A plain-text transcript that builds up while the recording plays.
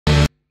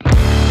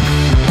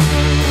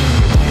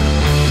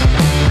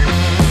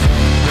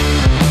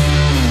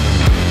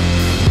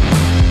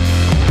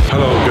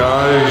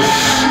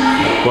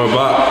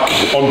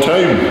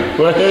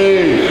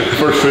Hey!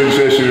 First training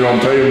session you're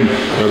on time.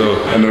 I know.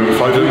 And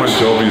if I did my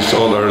job, he's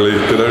all early,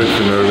 did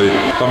everything early.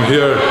 I'm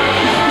here.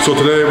 So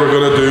today we're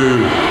gonna do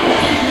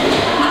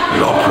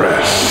leg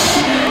press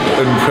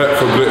in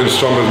prep for Britain's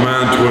Strongest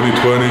Man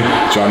 2020.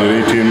 January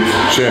 18th,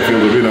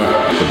 Sheffield Arena,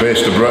 the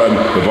best of Britain,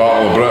 the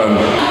Battle of Britain.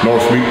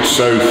 North meets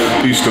South,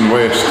 East and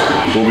West.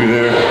 We'll be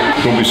there,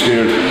 don't be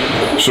scared.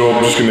 So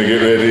I'm just going to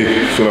get ready,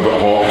 feel a bit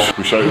hot.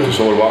 We shout to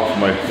Solar back for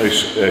my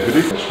nice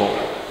hoodie. It's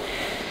hot.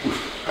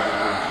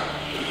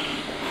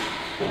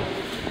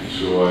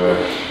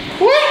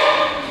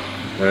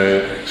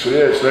 So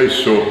yeah, it's nice.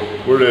 So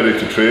we're ready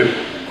to train.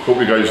 Hope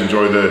you guys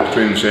enjoy the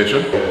training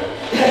session. Are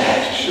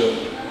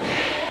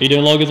you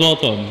doing log as well,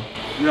 Tom?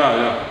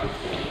 Yeah.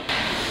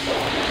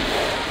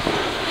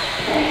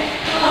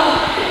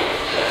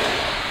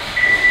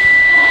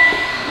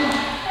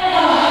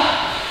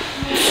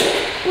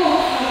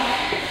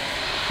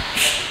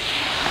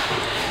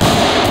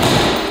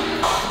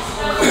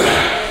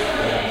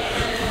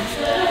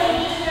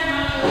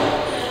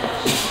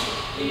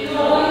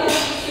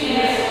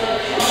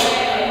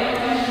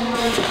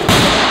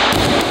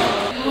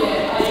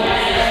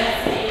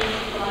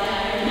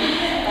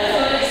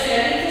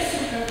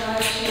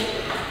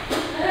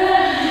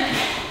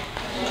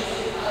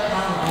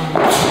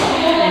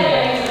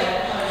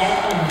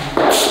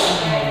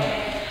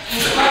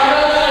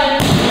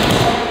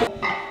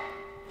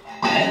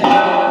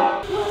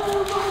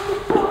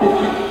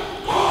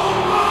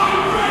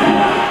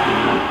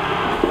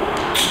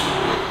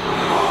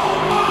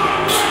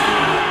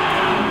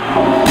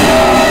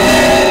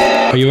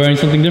 Are you wearing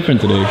something different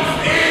today?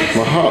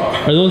 My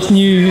hat. Are those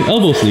new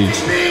elbow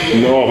sleeves?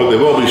 No, but they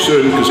will be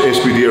soon because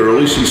SBD are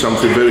releasing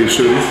something very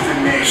soon.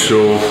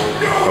 So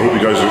I hope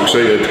you guys are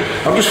excited.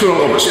 I'm just feeling a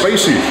little bit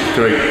spicy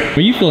tonight.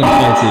 Were you feeling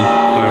spicy?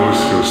 I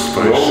always feel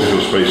spicy. You always feel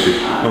spicy.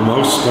 My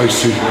mouth's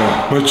spicy.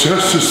 Yeah. My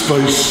chest is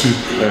spicy.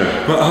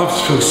 Yeah. My abs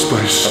feel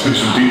spicy. I put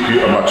some deep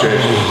heat on my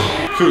chest.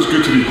 It feels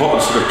good to be hot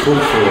instead of cold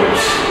for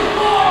once.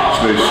 It's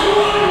nice.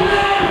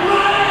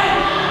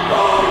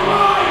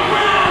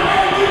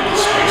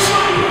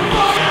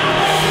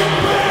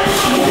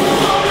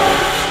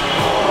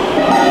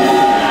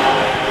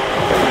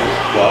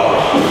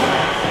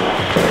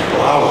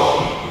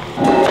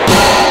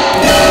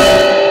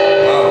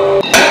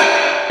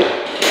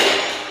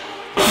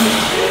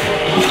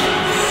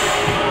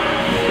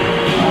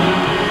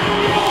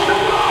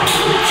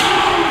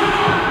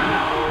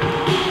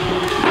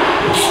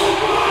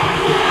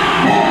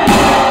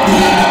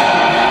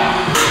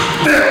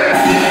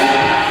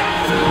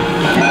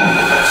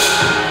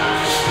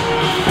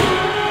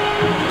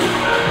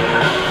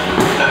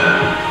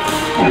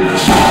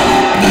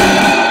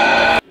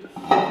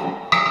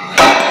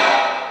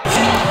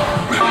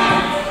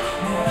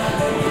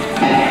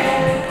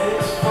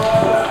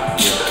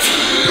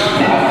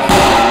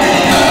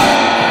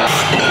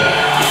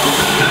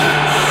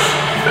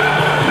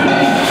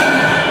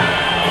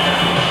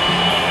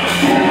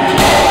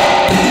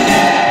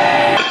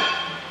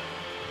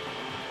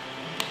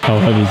 How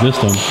heavy is this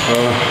one?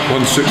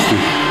 160.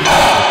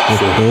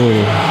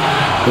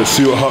 Oh. Let's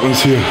see what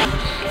happens here.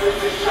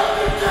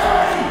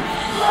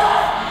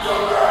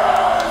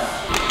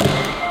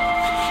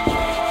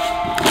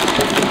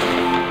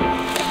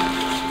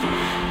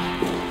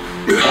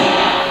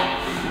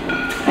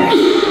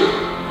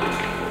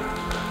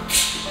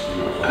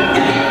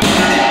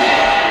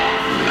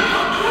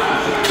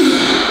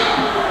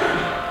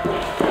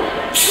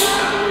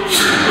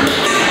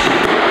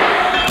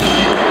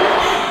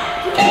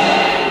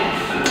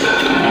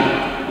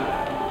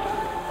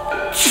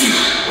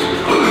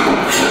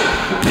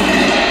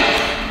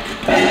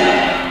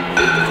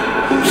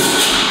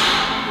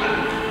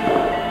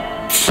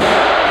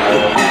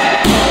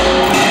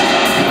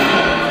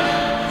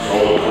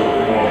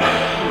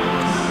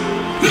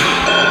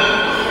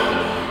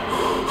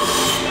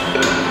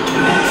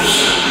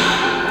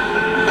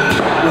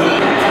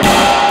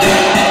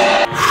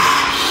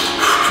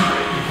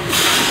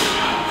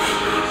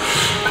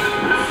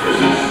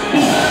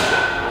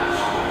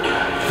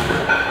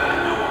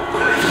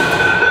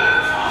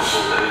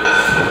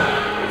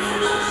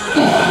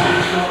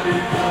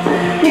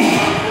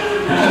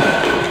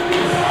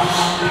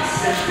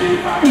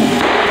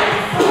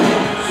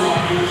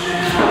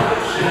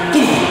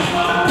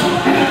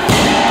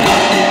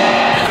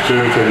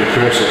 Every time you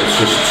press it, it's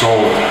just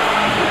solid.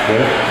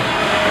 Okay?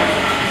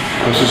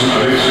 This isn't a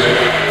race yet.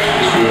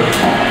 Just do it.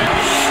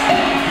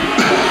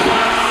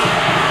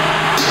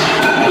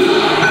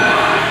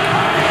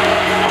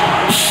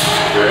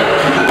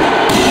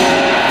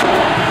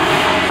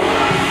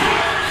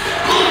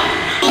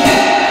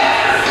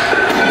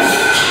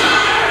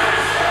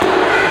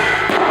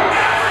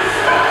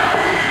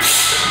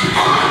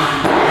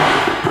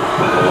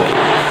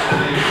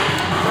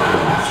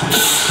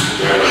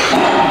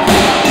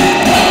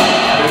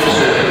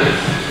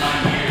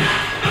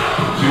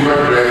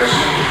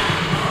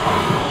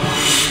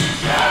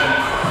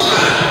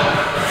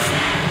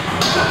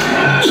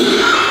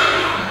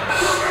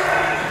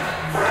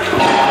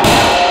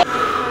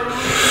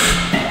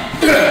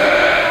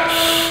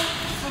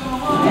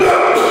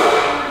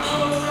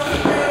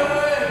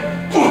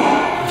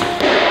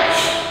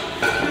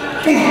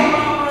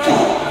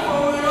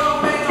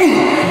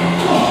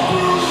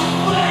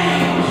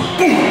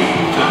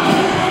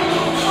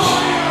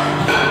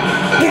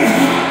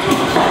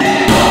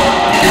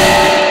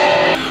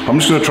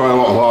 going to try a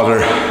lot of ladder,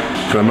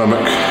 kind of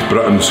mimic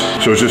Britain's.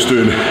 So I was just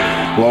doing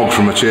log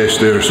from my chest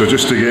there, so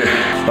just to get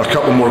a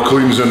couple more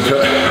cleans into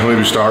it, I'll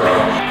maybe start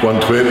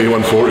 120,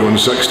 140,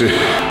 160,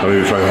 I'll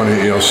maybe try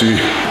 180, I'll see.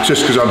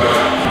 Just because I'm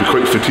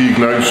quite fatigued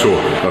now, so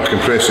I can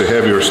press the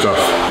heavier stuff.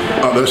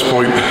 At this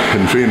point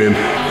in training,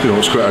 you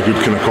know, it's quite a good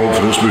kind of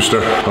confidence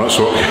booster. That's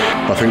what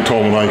I think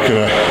Tom and I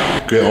kind of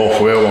get off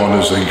well on,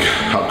 is like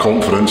that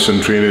confidence in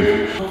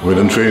training. When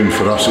in training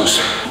for us,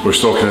 we're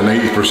still kind of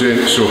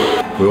 90%, so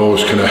we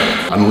always kind of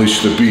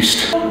unleash the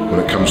beast when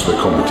it comes to the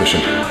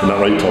competition. Isn't that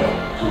right, Tom?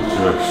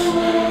 Yes.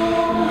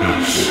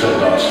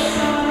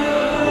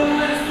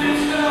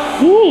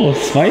 Ooh,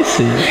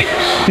 spicy.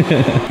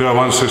 Yeah,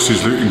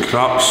 160's looking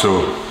crap,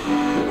 so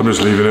I'm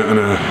just leaving it in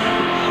a...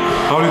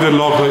 I only did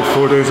log like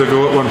 4 days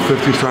ago at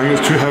 150, so I think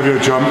it's too heavy a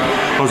jump.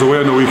 I was away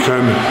on the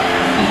weekend,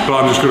 but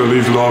I'm just going to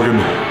leave log and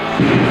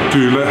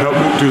help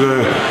do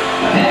the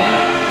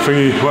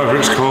thingy, whatever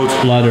it's called.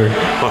 Ladder.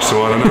 That's the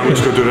one, and I'm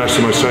just going to do the rest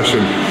of my session.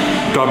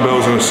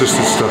 Dumbbells and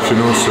assisted stuff, you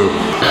know, so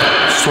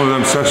it's just one of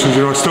them sessions,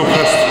 you know. I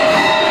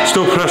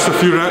still pressed a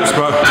few reps,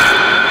 but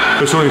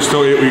it's only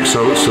still 8 weeks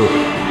out, so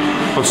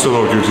I'm still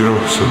all good, you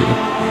know, so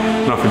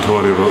nothing to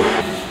worry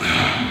about.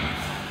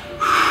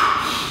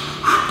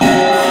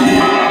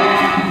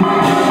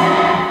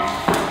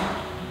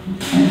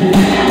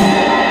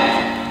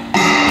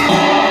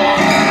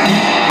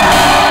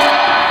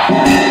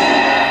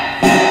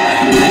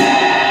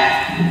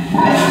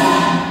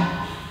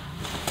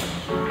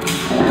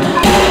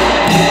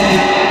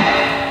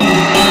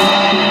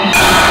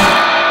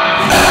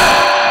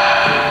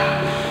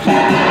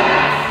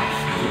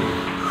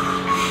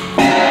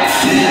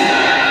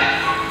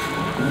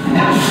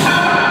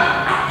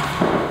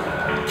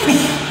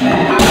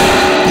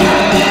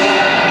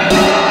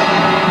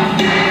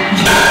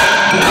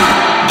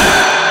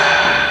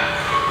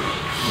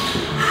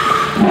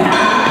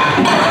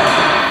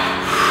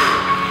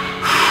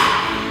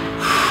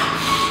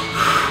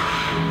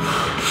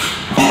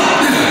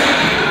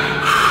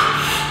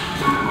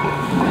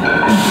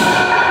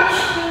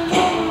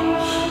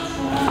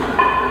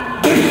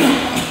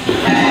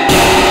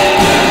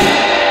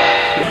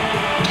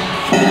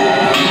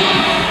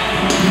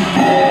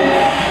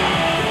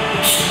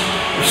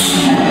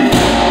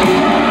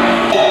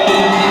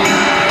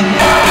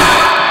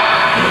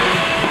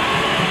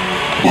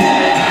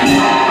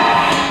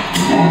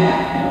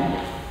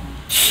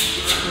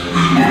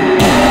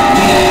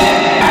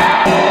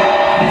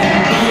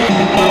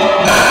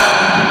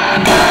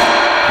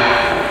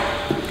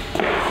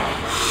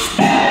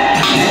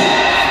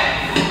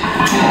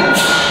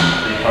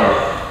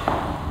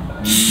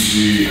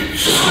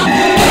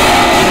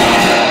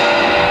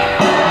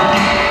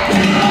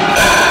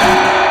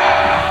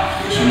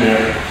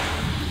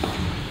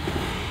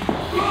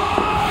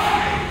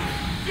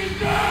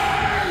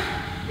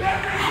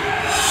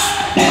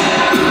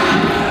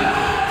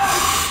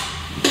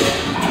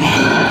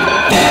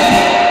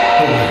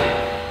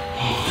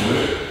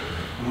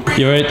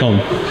 You alright, Tom?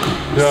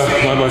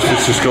 Yeah, my must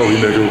just got a wee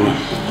leg over.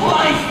 I'm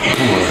alright.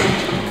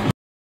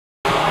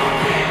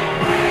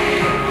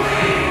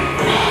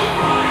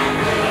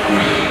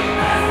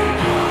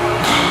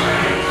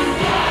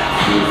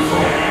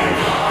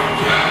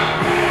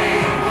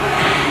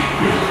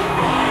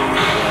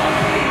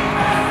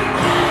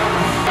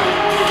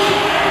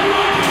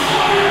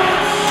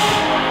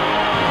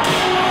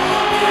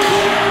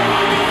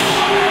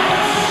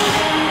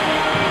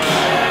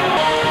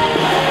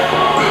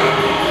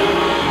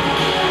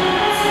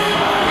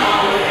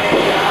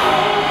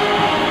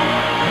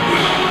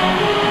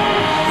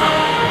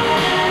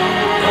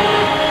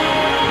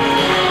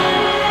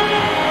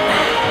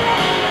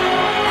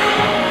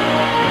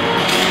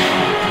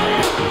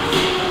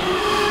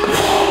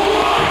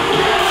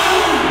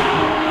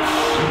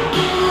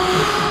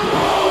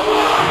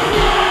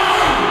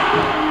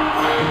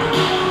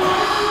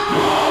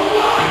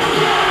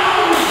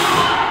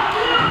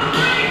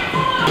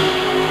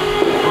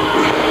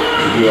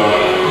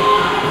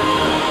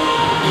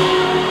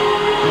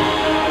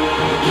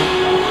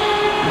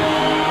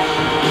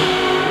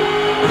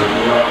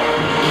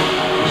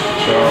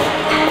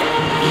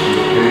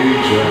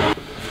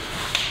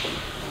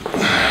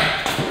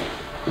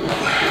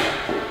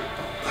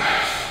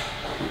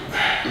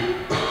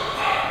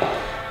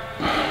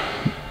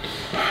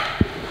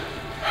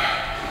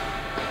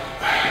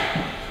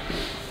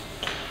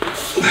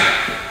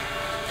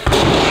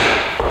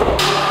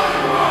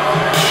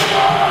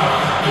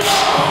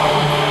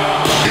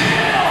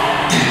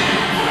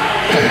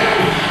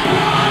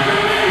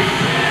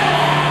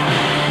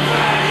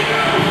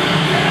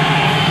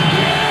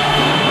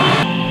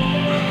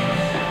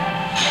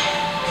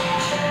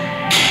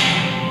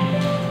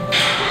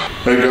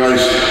 Right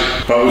guys,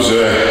 that was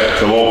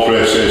the log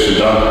press session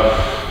done.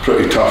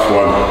 Pretty tough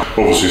one.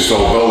 Obviously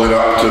still building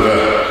up to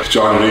the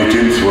January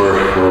 18th where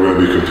we're going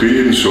to be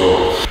competing, so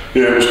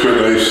yeah, it was quite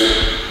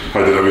nice.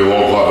 I did a wee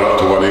log ladder up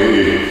to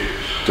 180,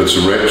 did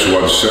some reps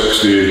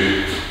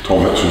 160,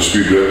 Tom hit some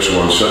speed reps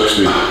on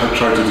 160. I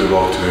tried to do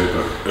log today,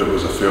 but it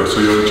was a fail. So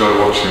you enjoy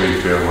watching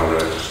me fail my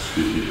reps.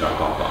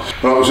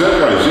 That was it,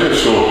 guys, yeah,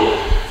 so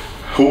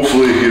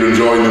hopefully you're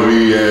enjoying the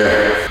wee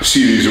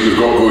series that we've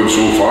got going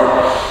so far.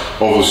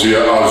 Obviously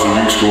as the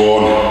weeks go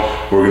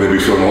on, we're going to be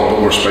feeling a little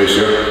bit more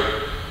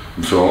spicier.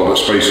 I'm feeling a little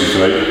bit spicy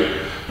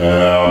tonight.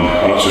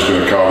 And that's just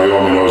going to carry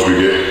on, you know, as we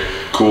get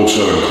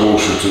closer and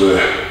closer to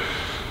the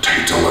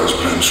title as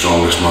Britain's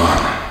strongest man.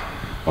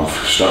 I'm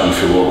starting to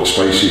feel a little bit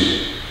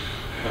spicy.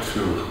 I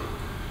feel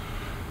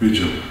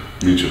medium.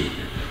 Medium.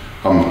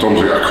 Tom's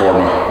like a corner,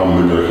 I'm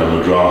moving like a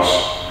madras.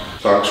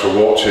 Thanks for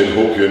watching,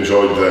 hope you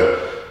enjoyed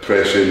the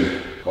pressing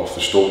of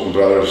the Stoltman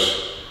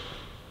brothers.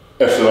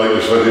 If you like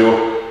this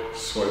video,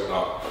 Swipe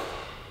up.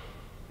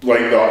 like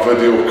that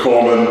video,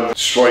 comment,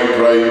 swipe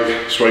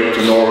right, swipe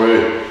to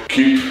Norway,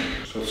 keep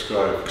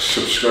Subscribe.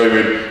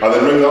 subscribing, and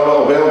then ring that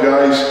little bell,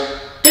 guys.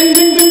 Ding,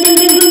 ding, ding, ding,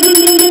 ding, ding,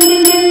 ding, ding.